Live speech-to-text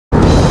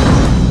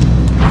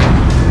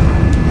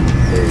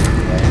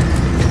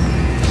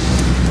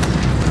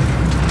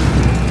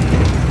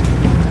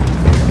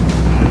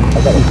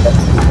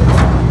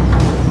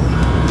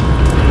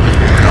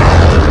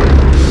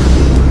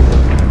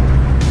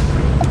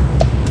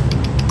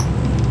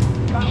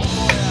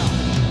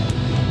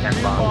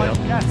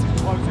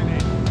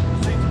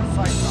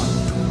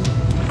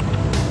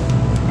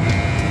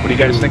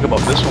guys think about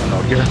this one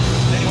out here?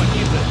 Does anyone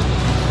keep this?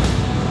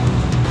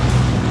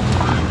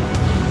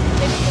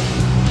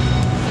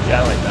 Yeah,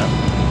 I like that.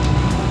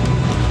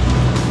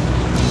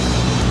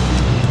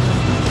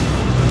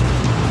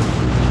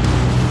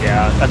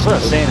 Yeah, that's what I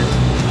was saying is,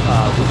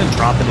 we've been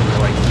dropping into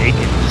like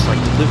vacant, just like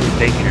completely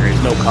vacant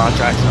areas, no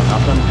contracts, no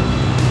nothing.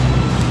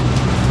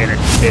 And it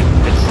seems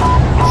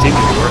to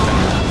be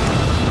working.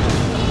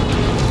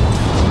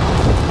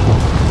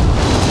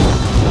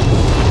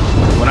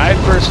 When I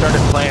first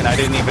started playing, I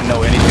didn't even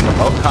know anything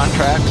about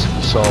contracts,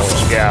 so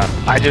Yeah.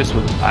 I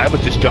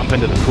would just jump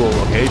into the cool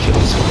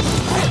locations.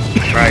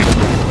 Right.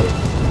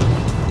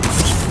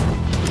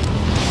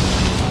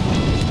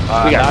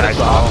 We got Not guys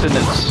as often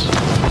as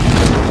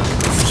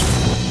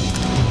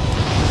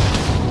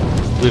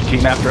we have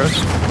team after us.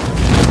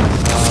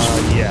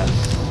 Yes.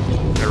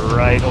 They're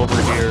right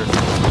over here.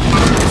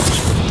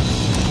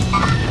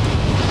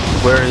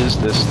 Where is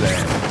this thing?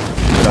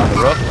 Is it on the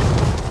roof?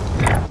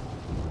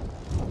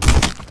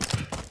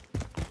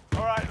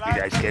 You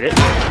guys get it?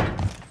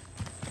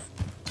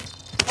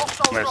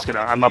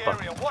 I'm up.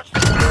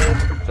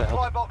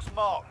 Supply box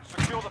marked.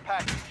 Secure the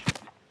package.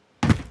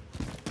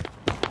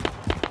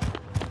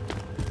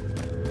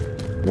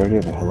 You already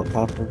have a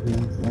helicopter here?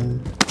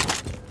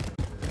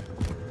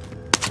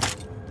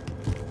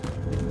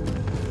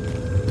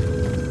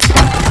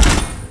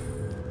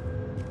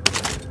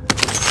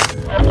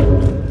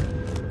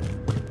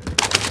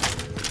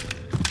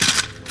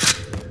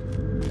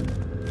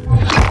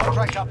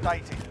 Contract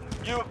updated.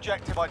 New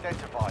objective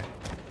identified.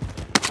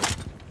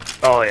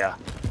 Oh yeah.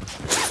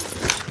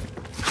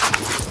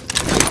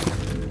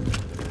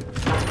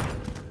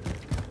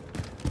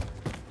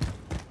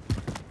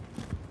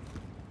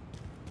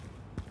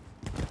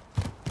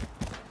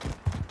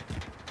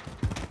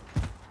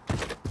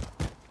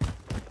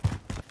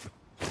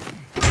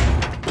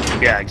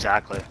 Yeah,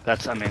 exactly.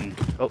 That's, I mean,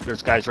 oh,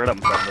 there's guys right up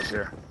in front of us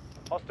here.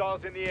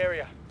 Hostiles in the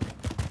area.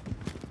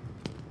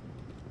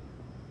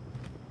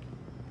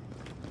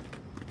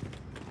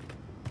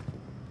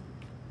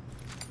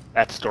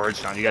 That's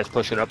storage now. You guys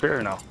push it up here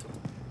or no?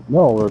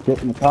 No, we're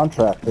getting the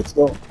contract. Let's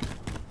go.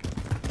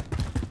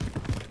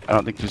 I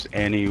don't think there's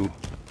any.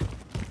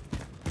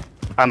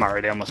 I'm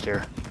already almost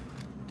here.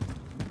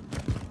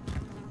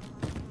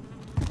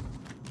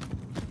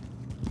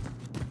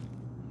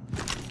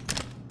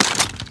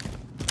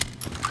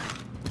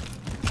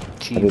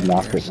 I did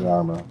not get the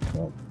armor.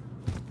 So.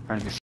 Trying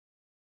to be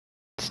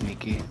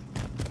sneaky.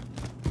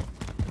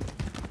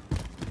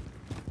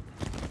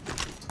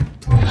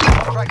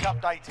 Contract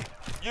updated.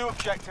 New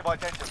objective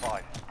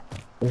identified.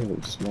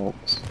 Holy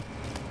smokes.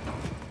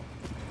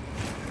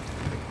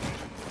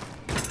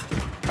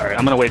 Alright,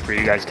 I'm gonna wait for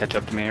you guys to catch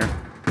up to me here,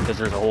 because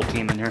there's a whole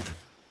team in here.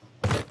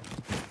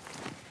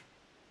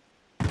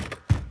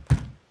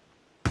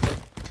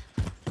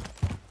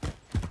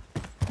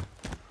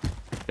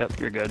 Yep,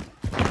 you're good.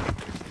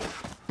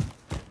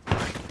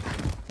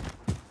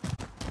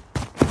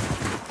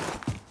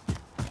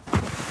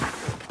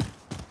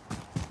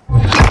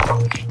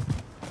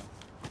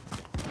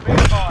 Be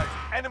advised,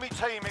 enemy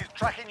team is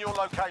tracking your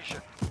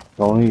location.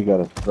 Only you got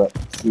a threat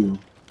too.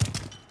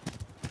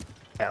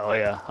 Hell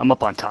yeah. I'm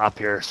up on top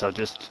here, so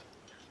just...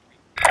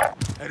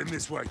 Head him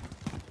this way.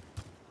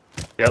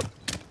 Yep.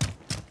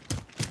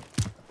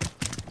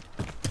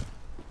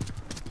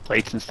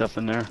 Plates and stuff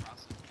in there.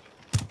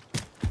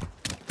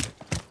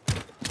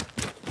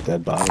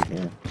 Dead body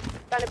here.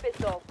 Got a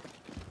pistol.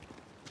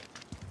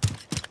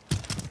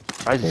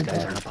 Why these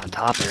guys aren't up on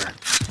top here?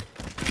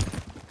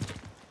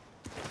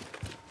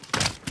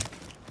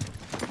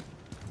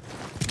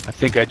 I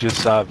think I just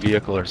saw a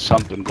vehicle or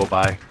something go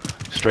by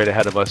straight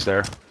ahead of us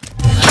there.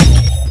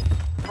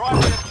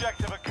 Primary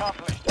objective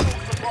accomplished.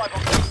 Supply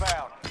box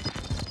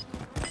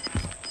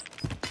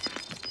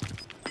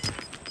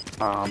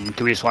inbound.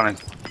 Do we just want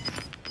to...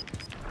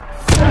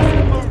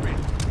 Moving.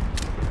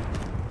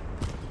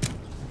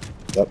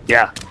 Yep.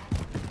 Yeah.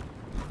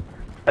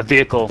 A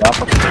vehicle. Drop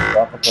a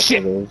couple Shit!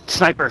 of those.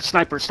 Sniper,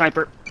 sniper,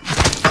 sniper.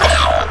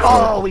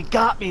 Oh, he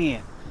got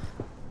me!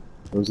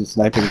 Where's he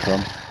sniping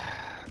from?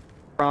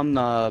 From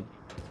the...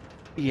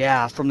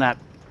 Yeah, from that...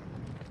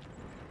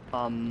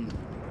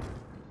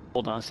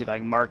 Hold on, see if I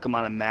can mark him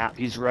on a map.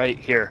 He's right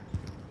here.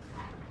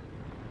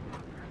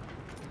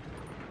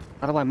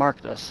 How do I mark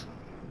this?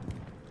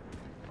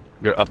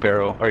 Your up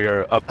arrow, or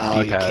your up Oh,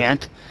 you D-pad.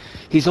 can't?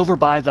 He's over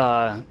by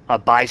the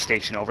buy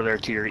station over there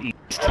to your east.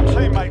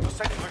 Teammate was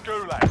sent to the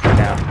gulag.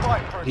 Yeah.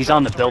 Fight for a He's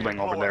on the chance to building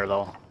over redeploy. there,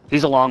 though.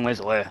 He's a long ways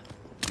away.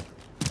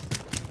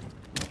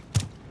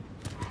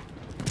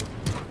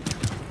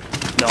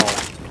 No.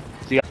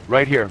 See,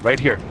 Right here, right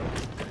here.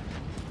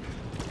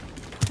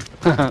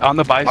 On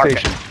the buy Mark it.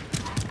 station.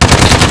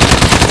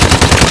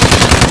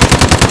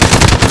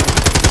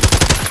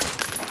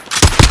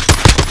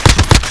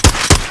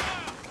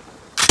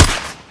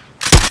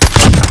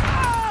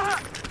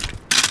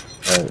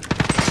 Alright.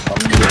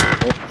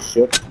 Oh,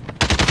 shit.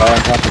 On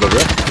top of the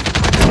roof.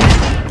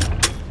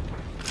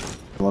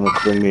 You want to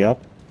bring me up?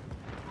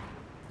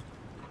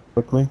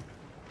 Quickly?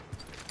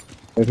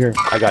 Right here.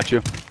 I got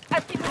you. I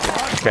see the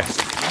Okay.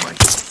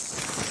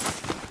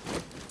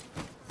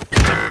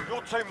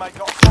 Your teammate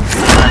got a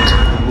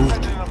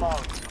sending them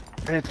home.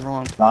 It's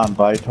wrong. Don,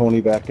 buy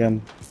Tony back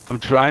in. I'm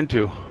trying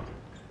to.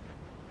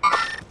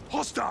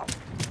 Hostile.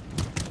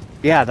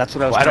 Yeah, that's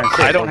what I was Well, trying to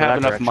say. I don't go have that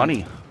enough direction.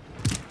 money.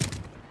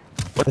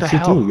 What the Yes, you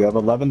hell? do. You have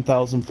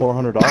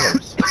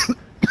 $11,400.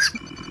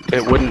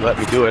 It wouldn't let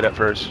me do it at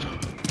first.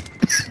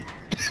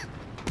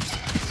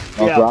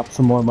 I'll Yeah. drop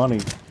some more money.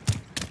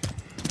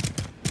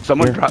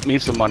 Someone Here. dropped me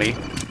some money.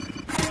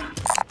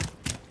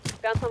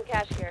 Found some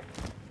cash here.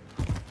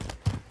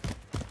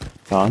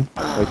 Don,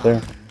 right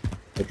there.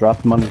 I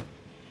dropped money.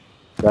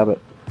 Grab it.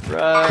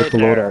 Right Put the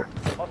there.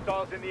 loadout.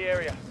 Hostiles in the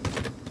area.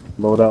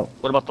 Loadout.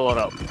 What about the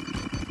loadout?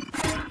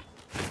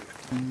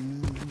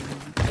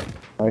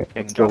 Alright,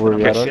 Okay, let's go dropping where them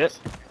you good at. shit.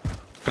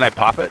 Can I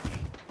pop it?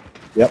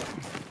 Yep.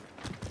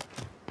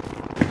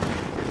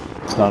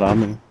 It's not on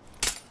me.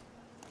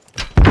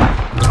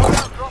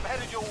 Loadout drop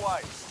headed your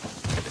way.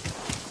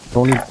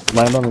 Tony,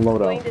 land on the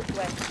Going loadout. this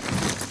way.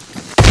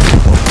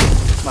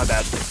 My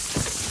bad.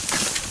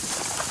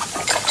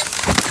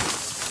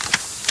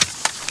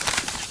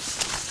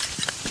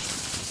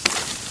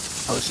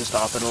 I was just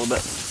off it a little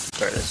bit.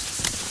 There it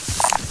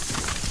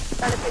is.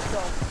 Got a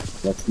pistol.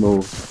 Let's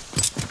move.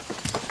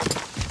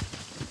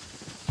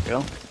 There you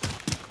go.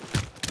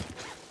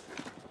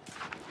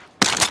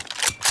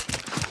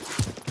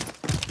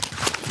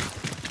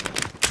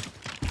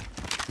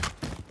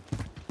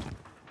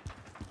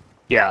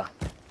 Yeah.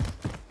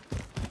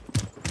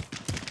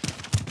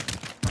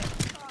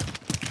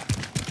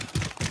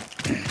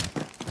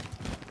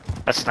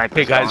 That sniper's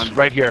Hey guys, gone.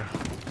 right here.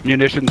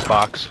 Munitions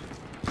box.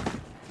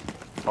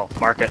 Oh,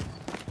 mark it.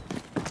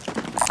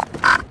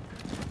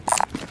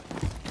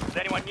 Does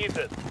anyone use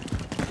it?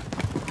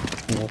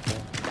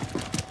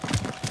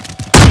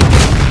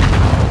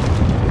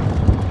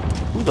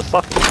 Who the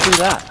fuck would do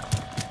that?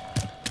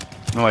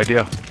 No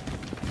idea.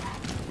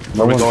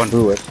 No Where we one going?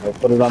 threw it. I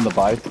put it on the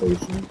buy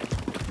station.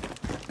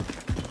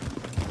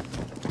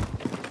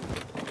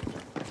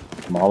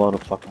 I'm all out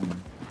of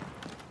fucking...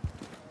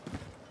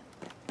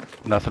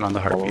 Nothing on the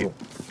all heartbeat.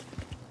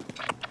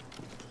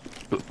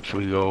 over. Should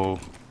we go?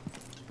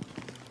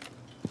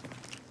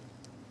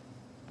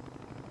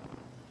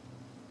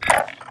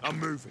 I'm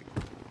moving.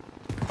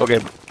 Okay,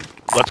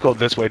 let's go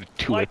this way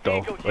to Light it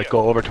though. vehicle Like here.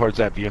 go over towards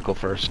that vehicle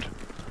first.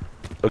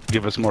 It'll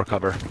give us more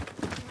cover.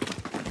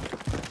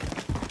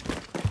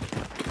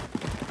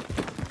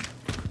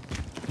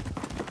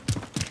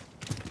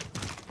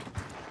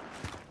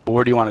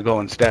 Where do you want to go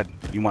instead?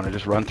 You want to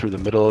just run through the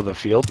middle of the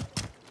field?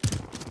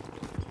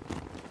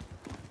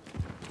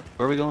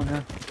 Where are we going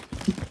here?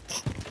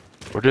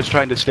 We're just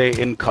trying to stay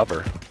in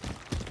cover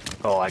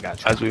Oh, I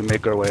got you. as we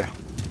make our way.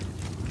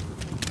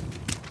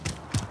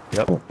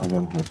 Yep, Oh, I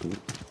got a heartbeat.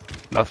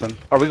 nothing.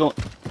 Are we going?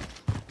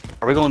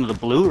 Are we going to the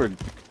blue or?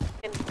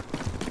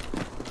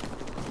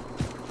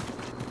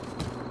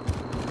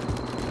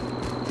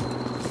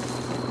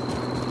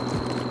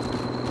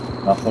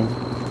 Nothing.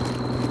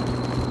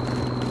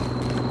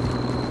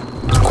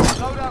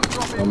 Loadout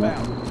drop Oh, man.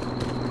 inbound.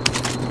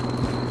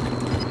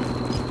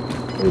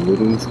 Are you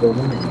looting this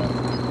building or not?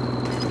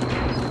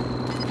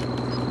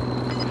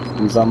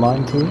 Who's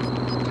online too?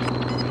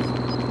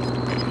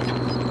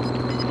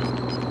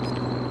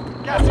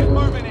 Gas is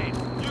moving in.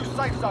 New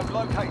safe zone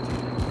located.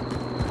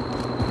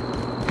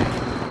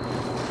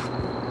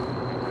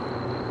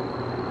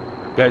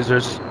 Guys,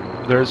 there's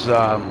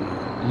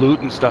loot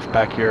and stuff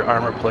back here.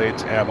 Armor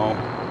plates, ammo.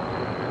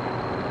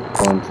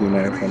 Quarantine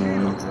air if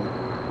anyone needs it.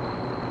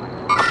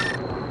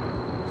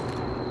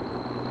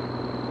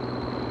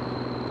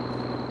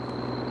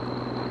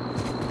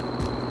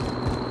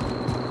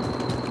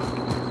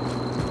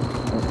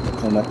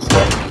 What's our next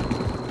step?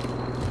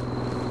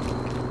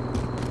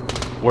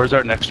 Where's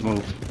our next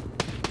move?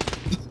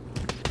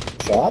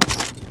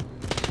 Shots?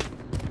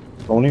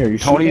 Tony, are you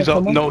shooting Tony's at out.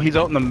 someone? No, he's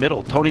out in the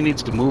middle. Tony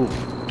needs to move.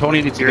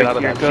 Tony needs to get out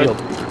of You're that good.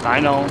 field. I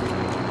know.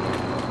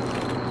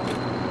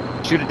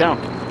 Shoot it down.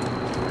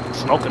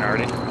 Smoking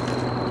already.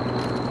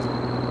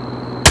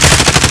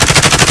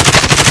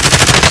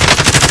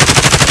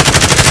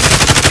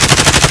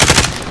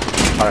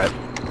 All right.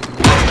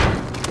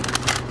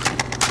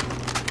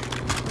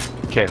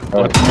 Okay, Alright,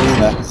 let's move.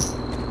 next.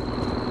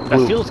 That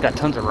Blue. field's got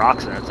tons of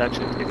rocks in it. It's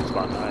actually a good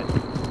spot to hide.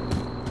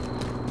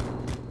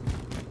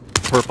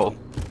 Purple.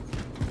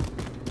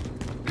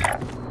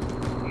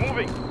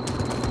 Moving.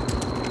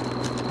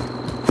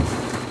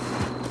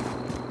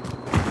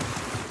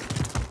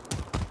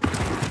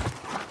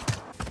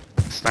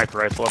 Sniper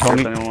rifle up here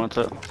Tony. if anyone wants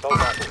it.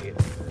 Soldiers here.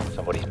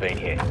 Somebody's been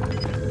here.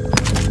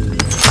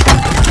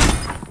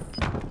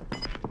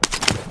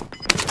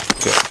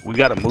 Okay, we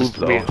gotta move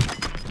though.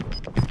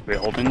 We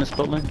holding this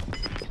building?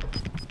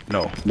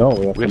 No, No,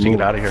 we have we have to to move.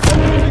 get out of here.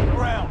 Losing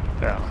ground.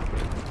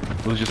 Yeah.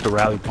 It was just a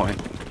rally point.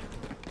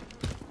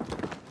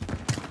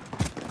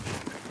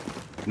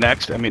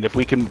 Next, I mean, if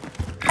we can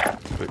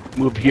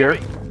move here.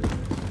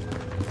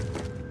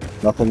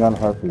 Nothing on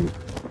heartbeat.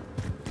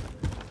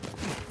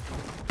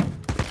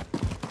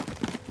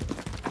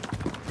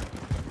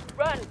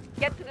 Run!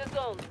 Get to the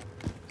zone.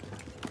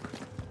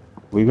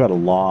 We've got a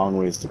long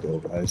ways to go,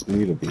 guys. We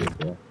need a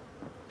vehicle.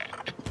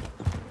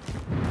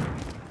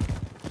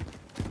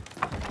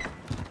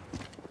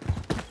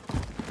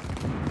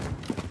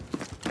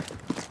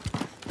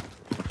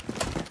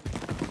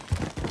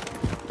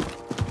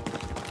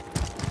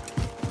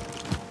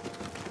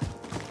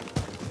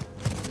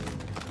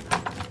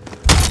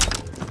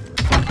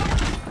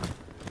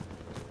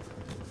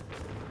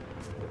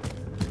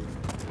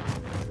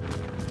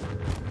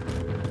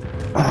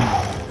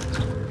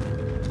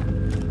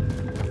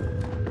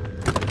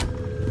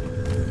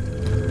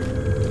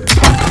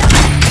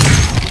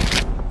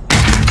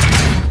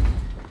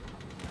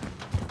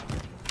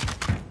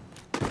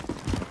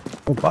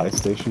 No buy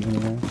station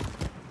anywhere.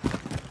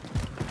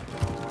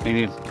 We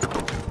need.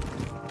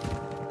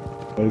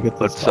 Where to get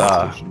this Let's,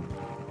 buy station?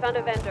 Found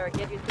a vendor.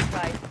 Get you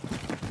supplies.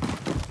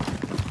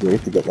 We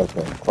have to get like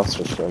a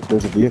cluster strike.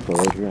 There's a vehicle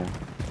right here.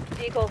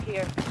 Vehicle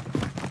here.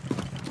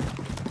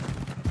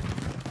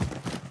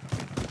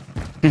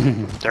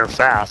 They're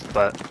fast,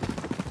 but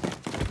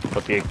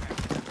big.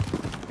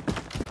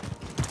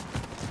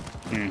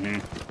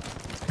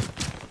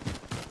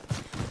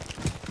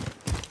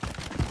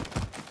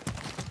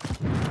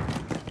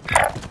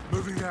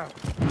 Moving out.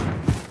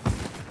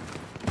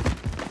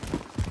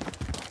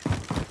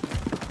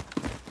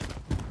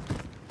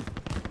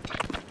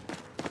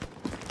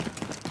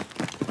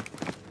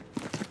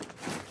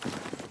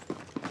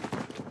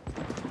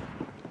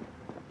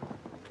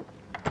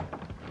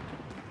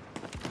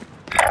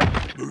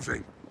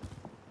 Moving.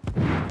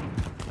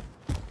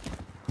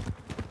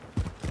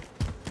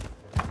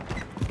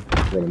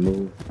 Gotta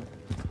move.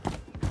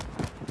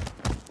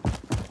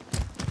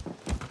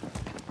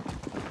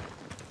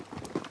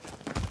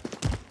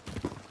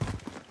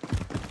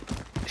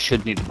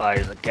 Should need to buy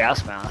a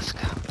gas mask.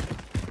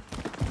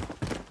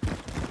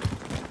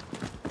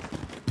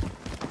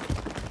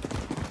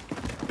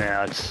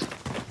 Yeah, it's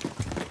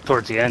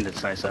towards the end.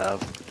 It's nice to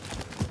have.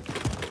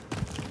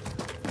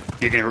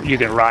 You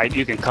can ride.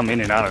 You can come in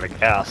and out of the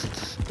gas.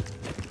 It's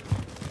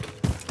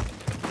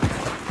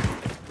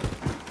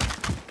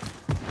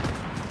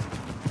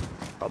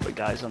probably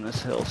guys on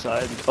this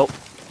hillside. Oh,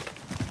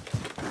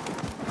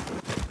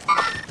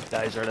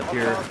 guys right up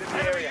here.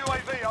 Enemy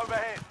UAV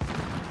overhead.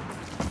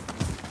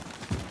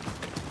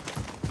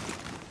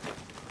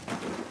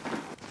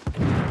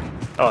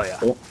 Oh yeah.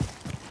 Oh.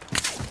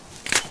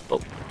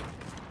 Oh.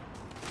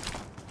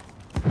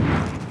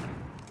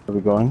 Where are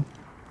we going?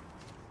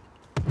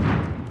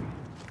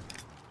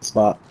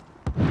 Spot.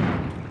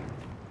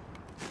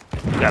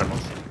 Got him.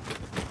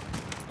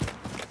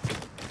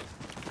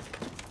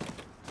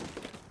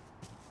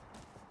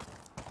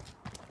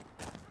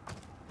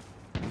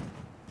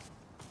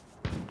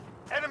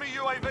 Enemy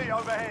UAV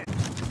overhead.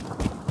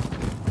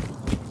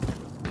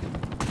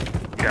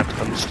 You have to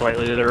come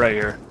slightly to the right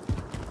here.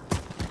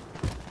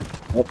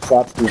 Nope,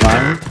 shots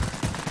behind.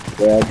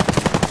 Dead.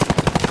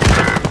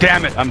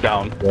 Damn it, I'm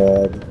down.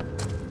 Dead.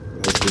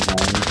 Dead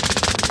behind.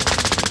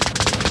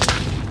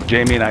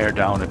 Jamie and I are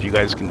down. If you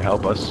guys can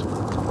help us.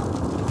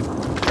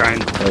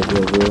 Trying.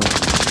 Over.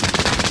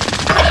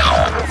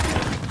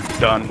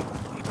 Done.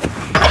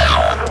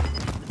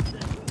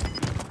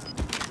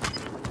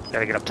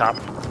 Gotta get up top.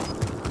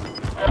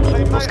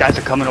 Those guys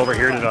are coming over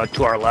here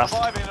to our left.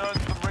 Surviving earns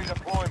them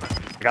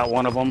redeployment. I got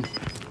one of them.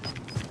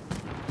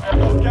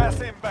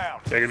 Gas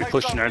inbound. They're gonna be Safe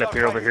pushing zone right up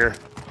here over here.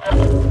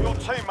 relocated. Your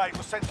teammate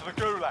was sent to the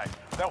gulag.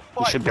 They'll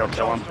fight should be able for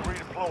to a kill chance to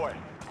redeploy.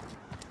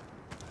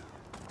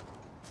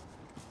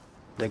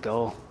 They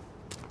go.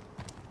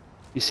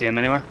 You see him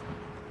anywhere?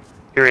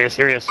 Here he is.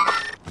 Here he is.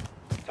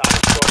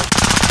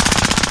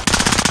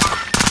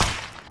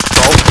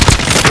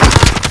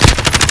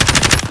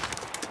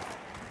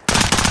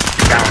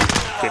 Down.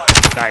 Good.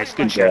 Nice.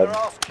 Good shit. They're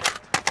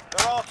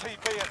RTB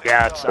at this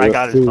Yeah, zone. I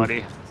got his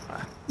buddy.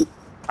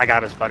 I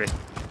got his buddy.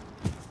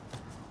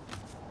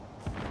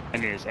 I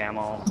need his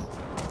ammo.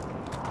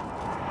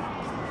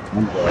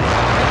 I'm dead.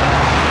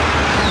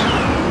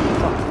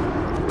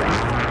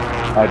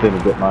 I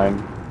didn't get mine.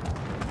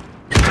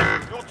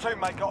 Your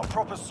teammate got a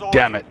proper sword.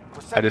 Damn it.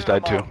 We're I just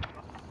sending died them too.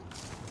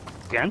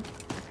 Again?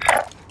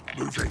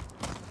 Moving.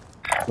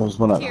 There's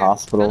one at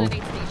hospital.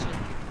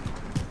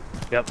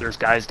 Yep, there's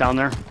guys down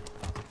there.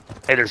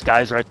 Hey, there's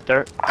guys right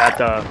there at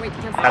the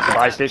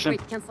buy station.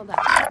 Wait, cancel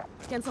that.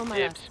 Cancel my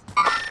left.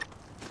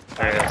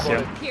 There you go, see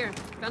him. Here,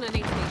 gun and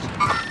aid station.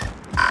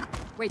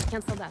 Wait,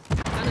 cancel that.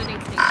 Gun and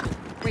aid station.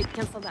 Wait,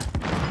 cancel that.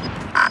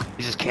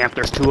 He's just camped.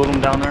 There's two of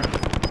them down there.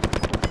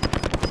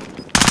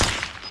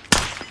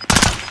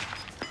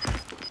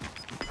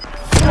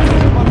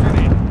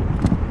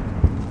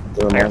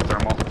 Air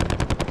thermal.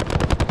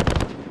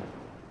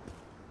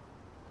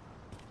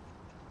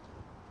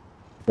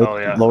 Oh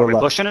yeah. Lower Are we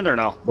left. pushing it or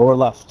no? Lower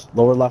left.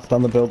 Lower left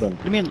on the building.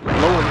 What do you mean lower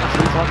left? What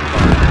are you talking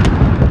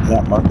about?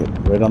 Yeah, mark it.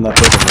 Right on that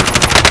building.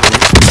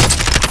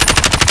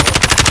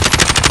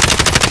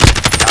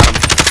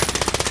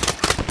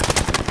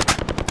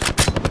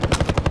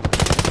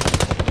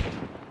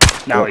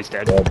 Got him. Now he's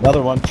dead.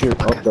 Another one. Cheer.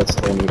 Oh, that's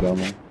still new down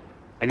there.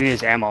 I need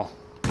his ammo.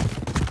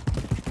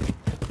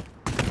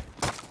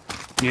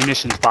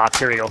 munitions box.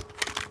 Here we go.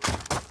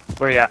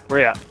 Where you at? Where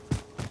you at?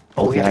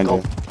 Oh, we gotta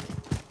go.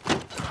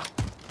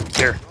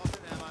 Here.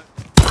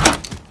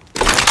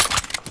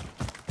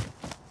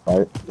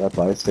 That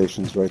buy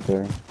station's right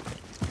there.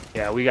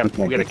 Yeah, we gotta keep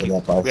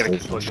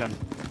pushing.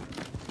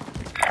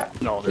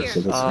 No, Here,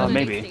 there's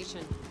maybe.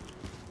 station.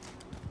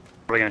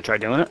 Are we gonna try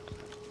doing it?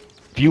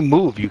 If you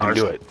move, you can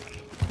do it.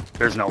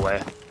 There's no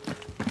way.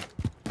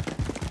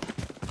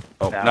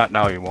 Oh, Yeah. not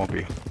now. You won't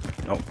be.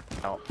 Nope.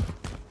 No.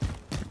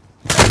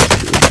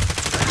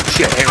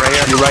 Shit! Hey, right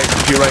here. You're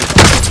right. You're right.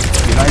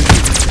 Behind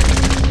you.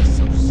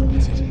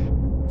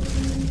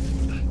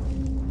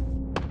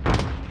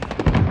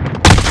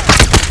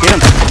 Get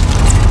him.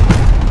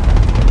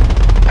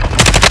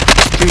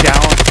 2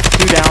 down.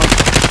 2 down.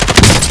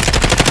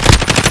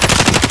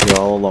 You're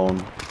all alone.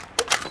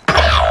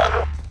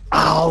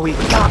 Oh, he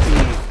got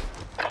me.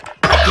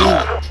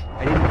 Damn it.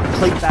 I didn't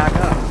plate back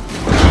up.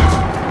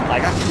 I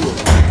got 2 of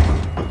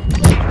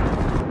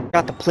them.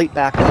 Got the plate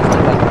back up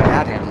like I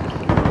had him.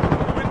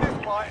 Win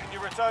this fight and you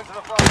return to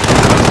the front. I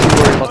was too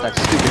worried about that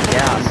stupid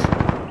gas.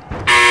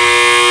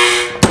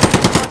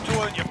 Time to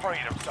earn your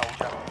freedom,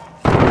 soldier.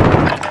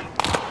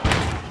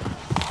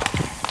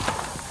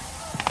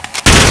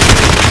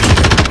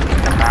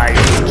 Nice.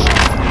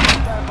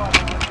 Stand by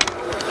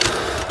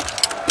the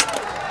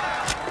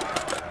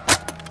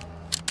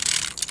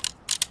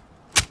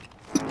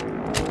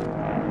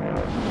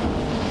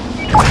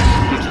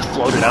He just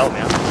floated out,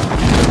 man.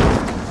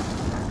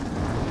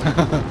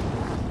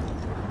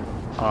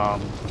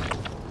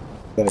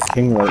 Got a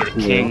king right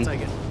here.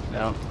 King.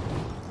 No.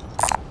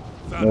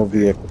 No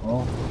vehicle.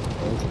 Oh,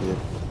 there's a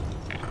vehicle.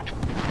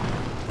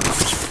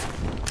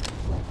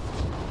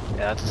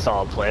 Yeah, that's a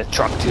solid play.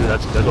 Truck too,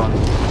 that's a good one.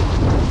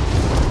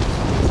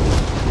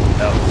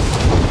 Yep.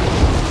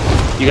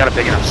 You got a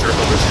big enough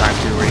circle this time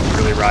too where you can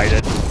really ride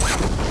it.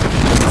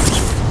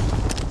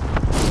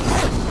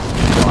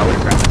 Well, I would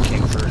have grabbed the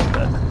king first,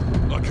 but...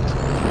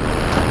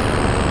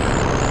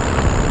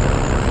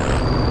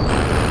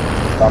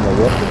 On the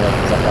roof, and then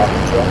jump off the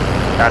truck.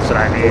 That's what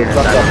I mean.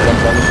 Jump off,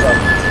 jump on the truck.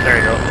 There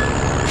you go.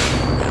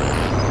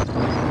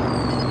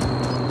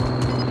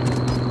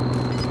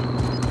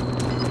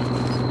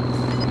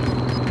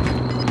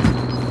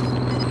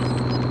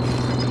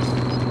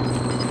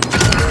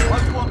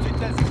 most wanted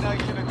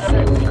designation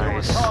accepted. You're a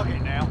Nice.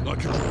 target now.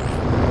 Like a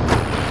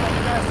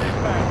Gas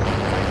inbound.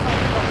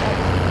 Take something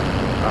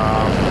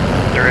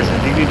There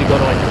isn't. You need to go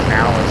to like the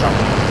canal or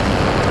something.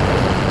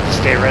 Just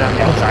stay right on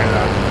the outside of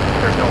that.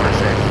 There's nowhere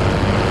safe.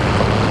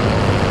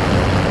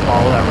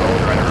 Follow that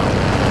road right around.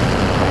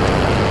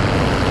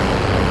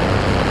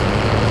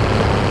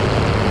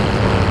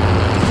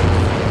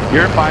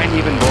 You're fine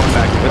even going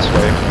back this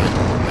way.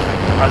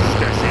 I was just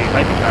gonna say, you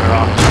might be better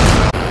off.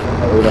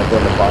 We don't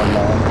go to the bottom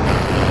line.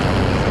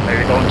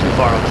 Maybe going too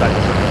far outside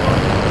the circle.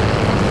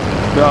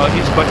 No,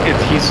 he's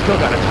still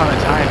got a ton of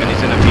time and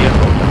he's in a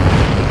vehicle.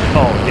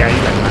 Oh, yeah, you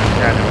got time.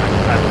 Yeah, never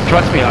mind.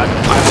 Trust me, I'm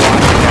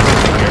watching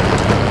everything here.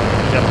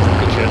 Yep,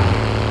 good shit.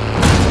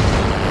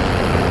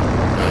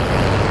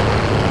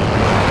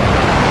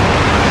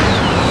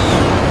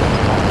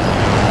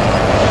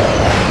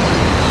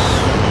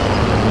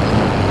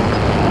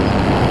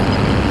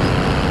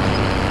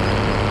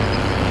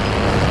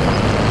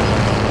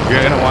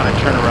 You're gonna want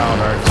to turn around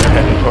or you're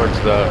heading towards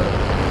the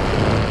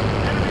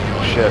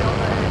shit.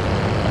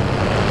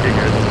 You're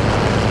good.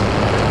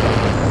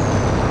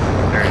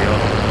 There you go.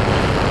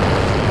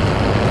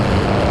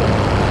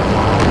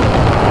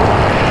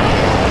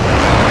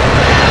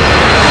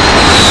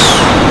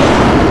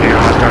 Yeah,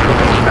 I'll start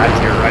looking back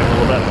to your right a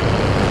little bit.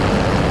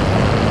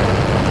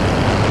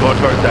 Go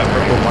towards that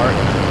purple mark.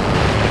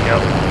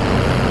 Yep.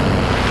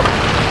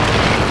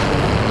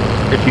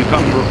 If you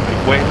come,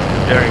 wait,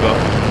 there you go.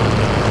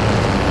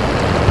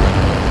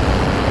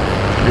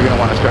 You're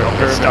gonna want to start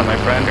curving, my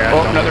friend. Yeah,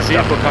 Oh, don't another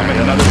get stuck vehicle in coming,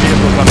 there, another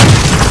vehicle coming.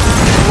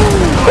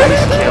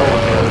 Nice kill,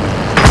 dude.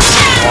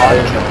 Quad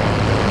kill.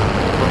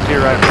 Look to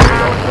your right, there you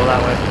go. Go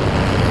that way.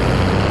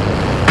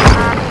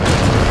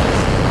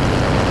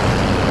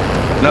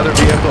 Another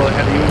vehicle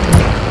ahead of you.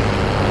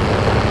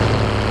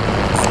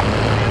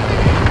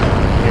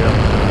 Yeah.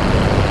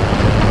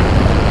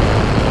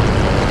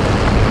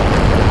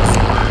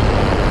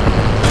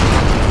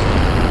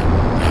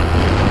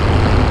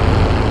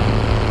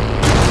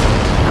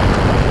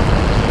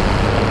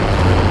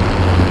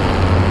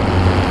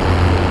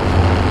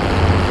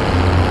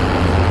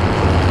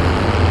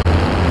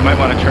 You might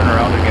want to turn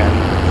around again.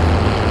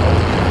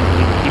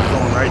 Keep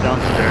going right down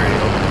to there, you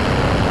go.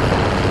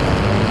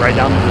 Right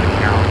down to the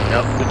canal.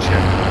 Yep, good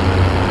shit.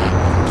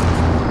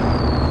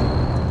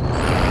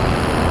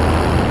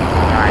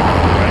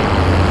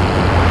 Right.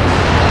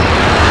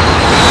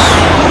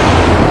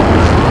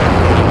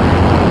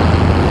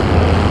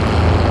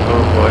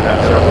 Oh boy,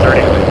 that's So a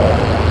 30.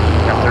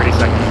 Got 30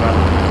 seconds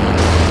left.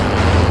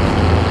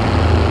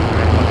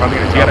 I'm probably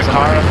gonna You got a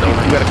car up.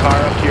 You got a car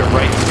up to your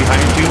right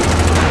behind you,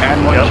 and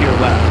one Yep. to your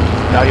left.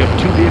 Now you have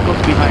 2 vehicles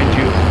behind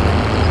you.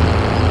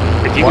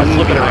 If you One can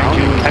flip it behind around,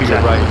 you you and can to catch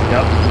your that. right.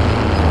 Yep.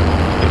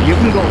 You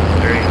can go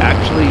very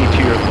Actually, to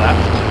your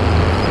left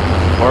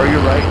or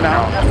your right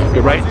now.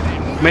 Your right.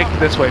 Make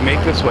this way.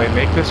 Make this way.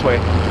 Make this way.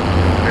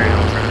 There you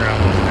go, turn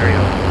around. There you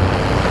go.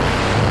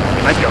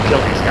 You might be able to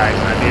kill these guys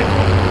in that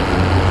vehicle.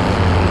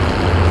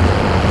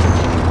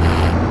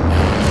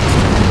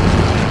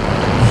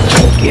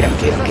 Get him.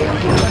 Get him. Get him.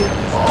 Get him. Get him.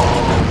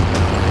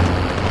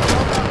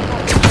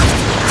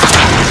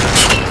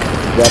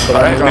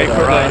 All right, make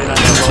for right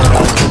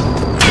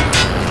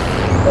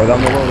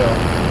on the loadout.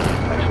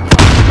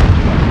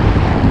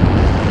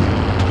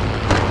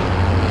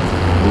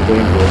 Be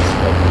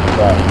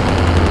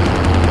dangerous.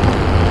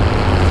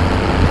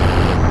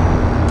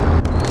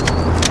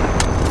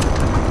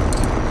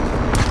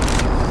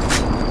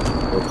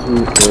 But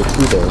there are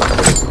two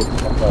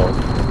there.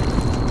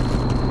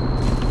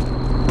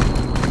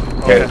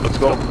 Okay, let's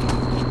go.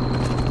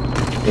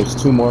 There's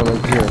two more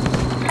right here.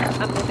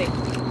 I'm moving.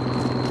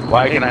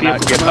 Why can I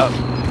not get up?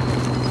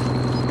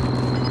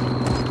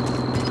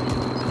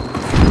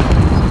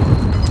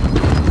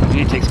 We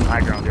need to take some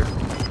high ground here.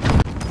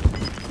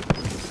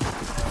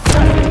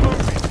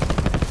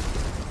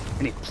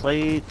 Any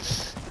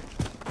plates?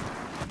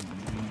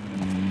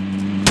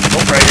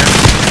 Oh, right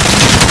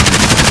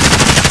here.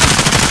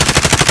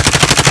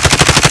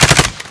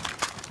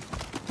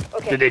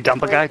 Okay. Did they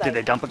dump a guy? we're Did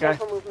they dump a guy?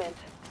 Careful movement.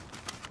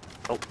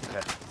 Oh,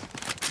 okay.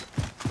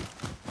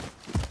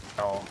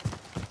 Oh.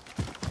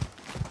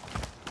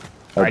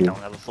 I don't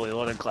have a fully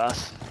loaded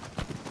class.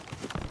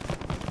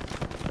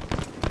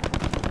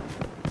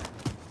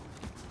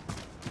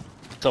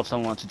 So if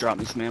someone wants to drop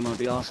me some ammo, it'd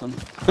be awesome.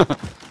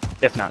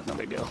 If not, no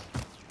big deal.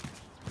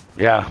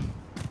 Yeah.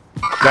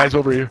 Guys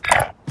over here.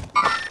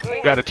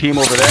 Got a team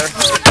over there.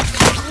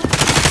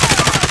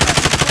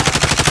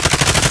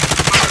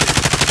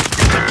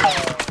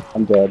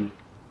 I'm dead.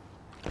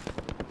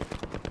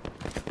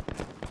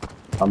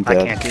 I'm I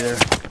dead. can't either.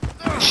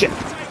 Shit.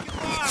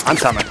 I'm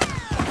coming.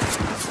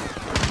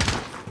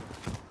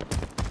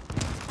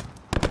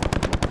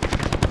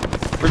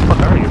 Where the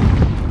fuck are you?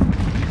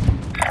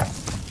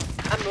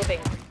 I'm moving.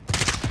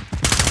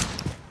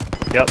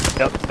 Yep.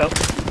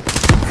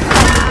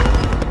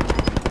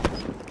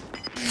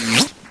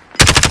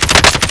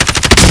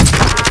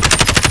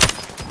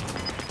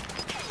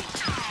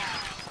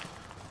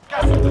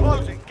 Gas is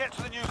closing. Get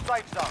to the new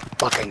safe zone.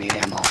 Fuck, I need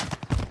ammo.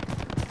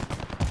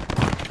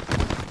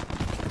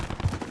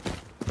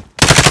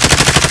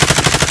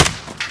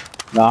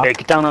 Nah. Hey,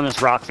 get down on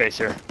this rock face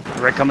here.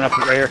 Right coming up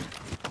right here.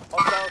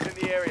 Hostiles in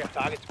the area.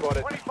 Target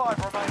spotted.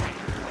 25 remaining.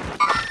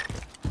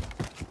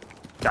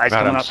 Guys God,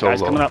 coming I'm up, so guys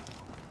low. coming up.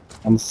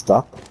 I'm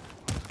stuck.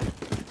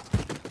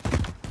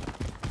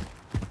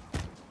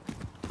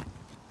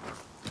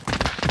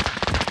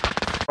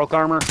 Broke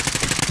armor.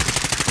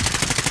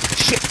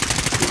 Shit.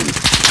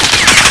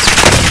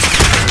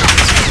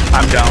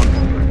 I'm down.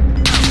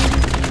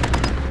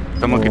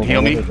 Someone can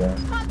heal me.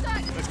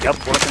 Yep,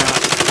 working on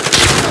it.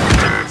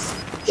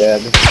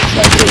 Dead.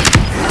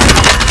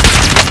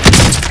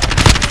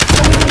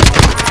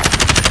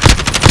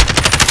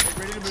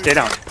 Stay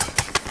down.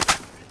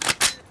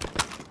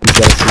 You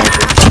got a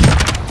sniper.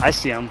 I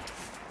see him.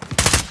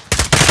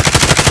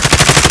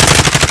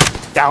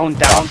 Down.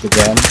 Knocked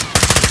again.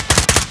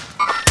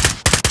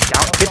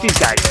 Down. Get these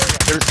guys.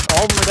 There's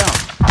all of them are down.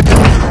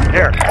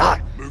 There.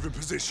 God. Move in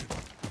position.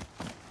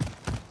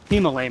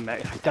 Team of lame,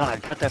 man.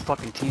 God, I got that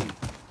fucking team.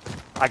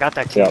 I got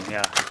that team, Yep.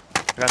 yeah.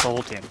 I got the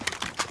whole team.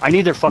 I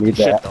need their fucking Need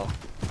shit, that. though.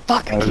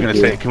 Fuck, I was gonna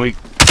Yeah. say, can we get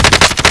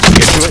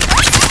to it?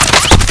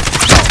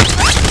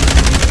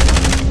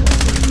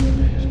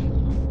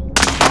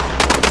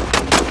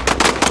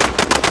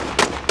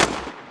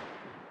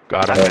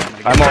 God,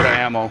 I'm out of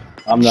ammo.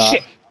 I'm not.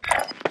 Shit.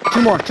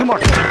 Two more.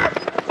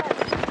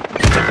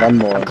 One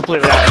more. I'm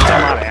completely out.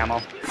 I'm out of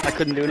ammo. I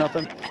couldn't do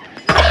nothing.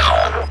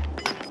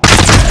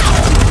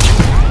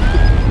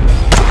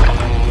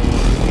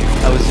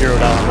 I was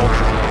zeroed out on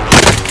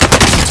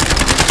both.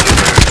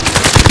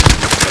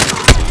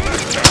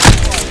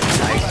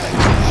 Nice.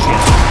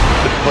 Shit.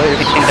 Good play.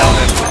 He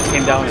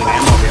came down in an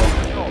ammo deal.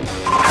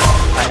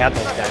 I had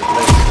those guys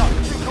late.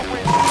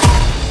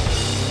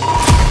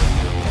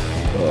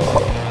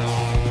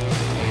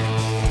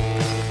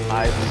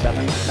 5,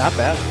 7. Not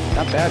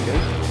bad,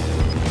 dude.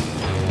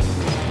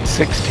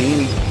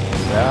 16.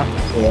 Yeah.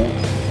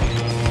 Yeah.